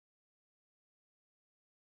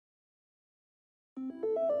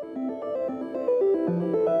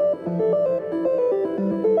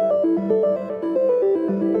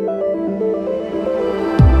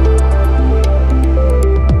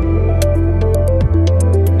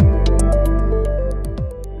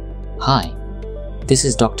Hi, this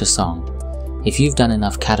is Dr. Song. If you've done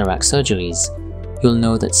enough cataract surgeries, you'll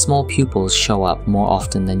know that small pupils show up more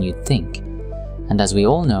often than you'd think. And as we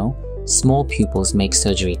all know, small pupils make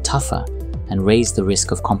surgery tougher and raise the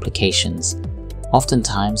risk of complications.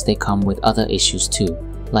 Oftentimes they come with other issues too,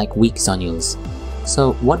 like weak zonules.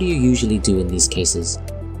 So what do you usually do in these cases?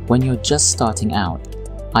 When you're just starting out,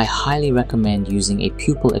 I highly recommend using a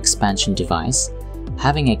pupil expansion device.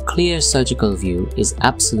 Having a clear surgical view is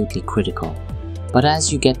absolutely critical. But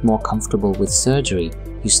as you get more comfortable with surgery,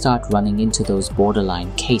 you start running into those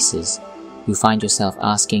borderline cases. You find yourself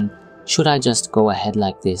asking, should I just go ahead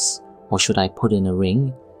like this, or should I put in a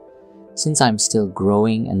ring? Since I'm still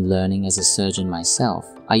growing and learning as a surgeon myself,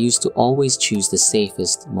 I used to always choose the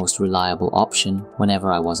safest, most reliable option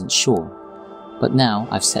whenever I wasn't sure. But now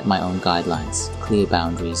I've set my own guidelines, clear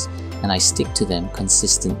boundaries, and I stick to them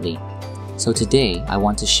consistently. So today I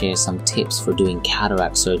want to share some tips for doing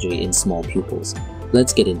cataract surgery in small pupils.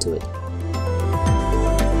 Let's get into it.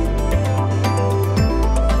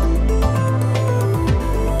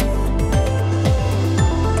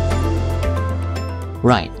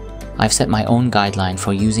 Right, I've set my own guideline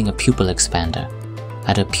for using a pupil expander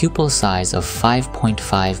at a pupil size of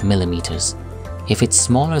 5.5 millimeters. If it's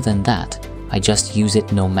smaller than that, I just use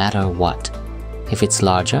it no matter what. If it's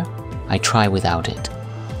larger, I try without it.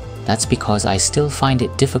 That's because I still find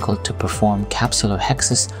it difficult to perform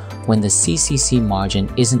Capsulorhexis when the CCC margin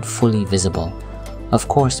isn't fully visible. Of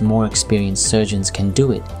course, more experienced surgeons can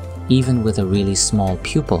do it, even with a really small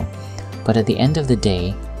pupil, but at the end of the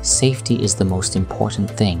day, safety is the most important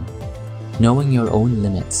thing. Knowing your own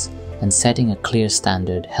limits and setting a clear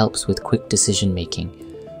standard helps with quick decision making.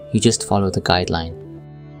 You just follow the guideline.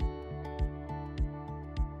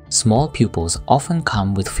 Small pupils often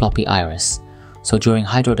come with floppy iris, so during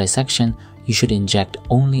hydrodissection, you should inject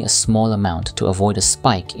only a small amount to avoid a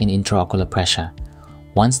spike in intraocular pressure.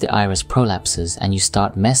 Once the iris prolapses and you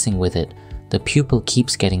start messing with it, the pupil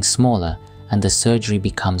keeps getting smaller and the surgery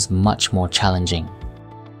becomes much more challenging.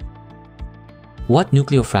 What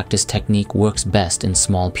nucleofractis technique works best in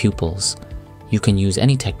small pupils? You can use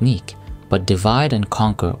any technique, but divide and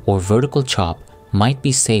conquer or vertical chop might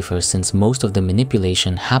be safer since most of the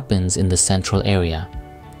manipulation happens in the central area.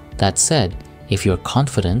 That said, if you're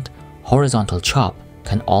confident, horizontal chop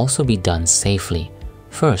can also be done safely.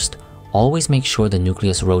 First, always make sure the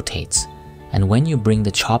nucleus rotates, and when you bring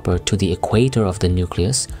the chopper to the equator of the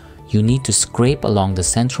nucleus, you need to scrape along the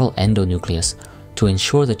central endonucleus to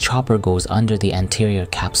ensure the chopper goes under the anterior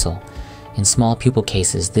capsule. In small pupil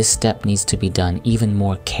cases, this step needs to be done even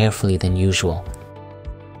more carefully than usual.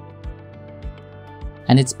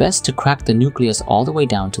 And it's best to crack the nucleus all the way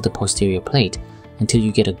down to the posterior plate until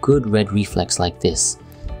you get a good red reflex like this.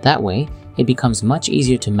 That way, it becomes much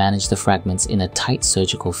easier to manage the fragments in a tight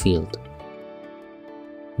surgical field.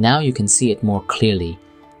 Now you can see it more clearly.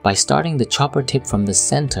 By starting the chopper tip from the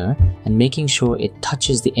center and making sure it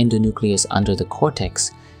touches the endonucleus under the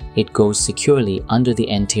cortex, it goes securely under the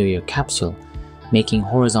anterior capsule, making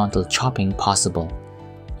horizontal chopping possible.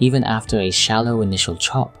 Even after a shallow initial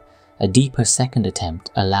chop, a deeper second attempt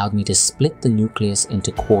allowed me to split the nucleus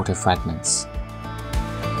into quarter fragments.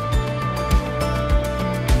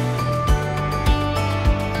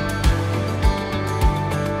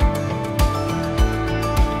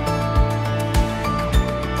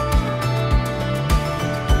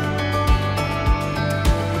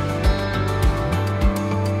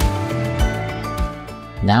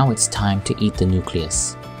 Now it's time to eat the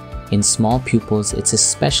nucleus. In small pupils, it's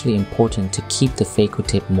especially important to keep the phaco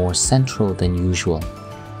tip more central than usual.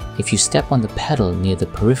 If you step on the pedal near the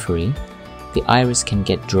periphery, the iris can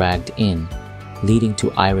get dragged in, leading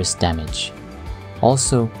to iris damage.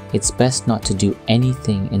 Also, it's best not to do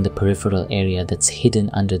anything in the peripheral area that's hidden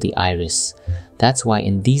under the iris. That's why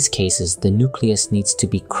in these cases, the nucleus needs to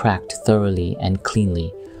be cracked thoroughly and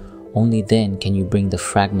cleanly. Only then can you bring the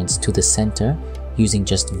fragments to the center using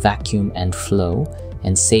just vacuum and flow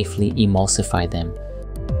and safely emulsify them.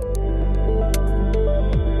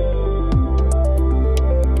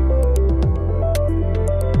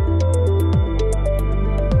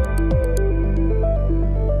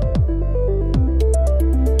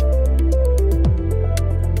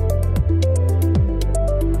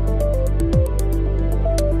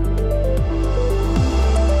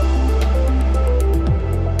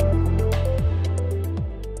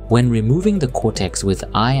 When removing the cortex with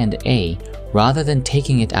I and A, rather than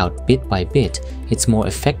taking it out bit by bit, it's more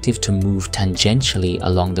effective to move tangentially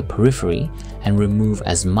along the periphery and remove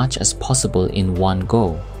as much as possible in one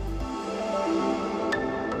go.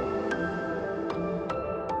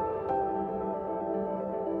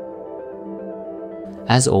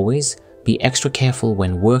 As always, be extra careful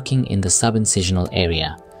when working in the subincisional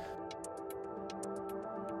area.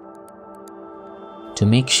 To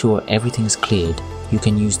make sure everything's cleared, you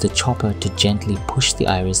can use the chopper to gently push the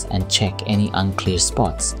iris and check any unclear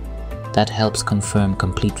spots. That helps confirm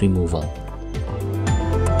complete removal.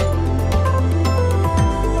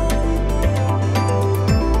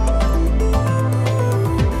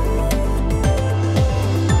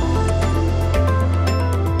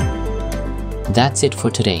 That's it for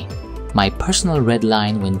today. My personal red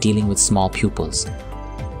line when dealing with small pupils.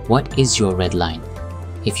 What is your red line?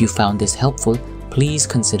 If you found this helpful, please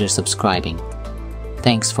consider subscribing.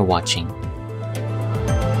 Thanks for watching.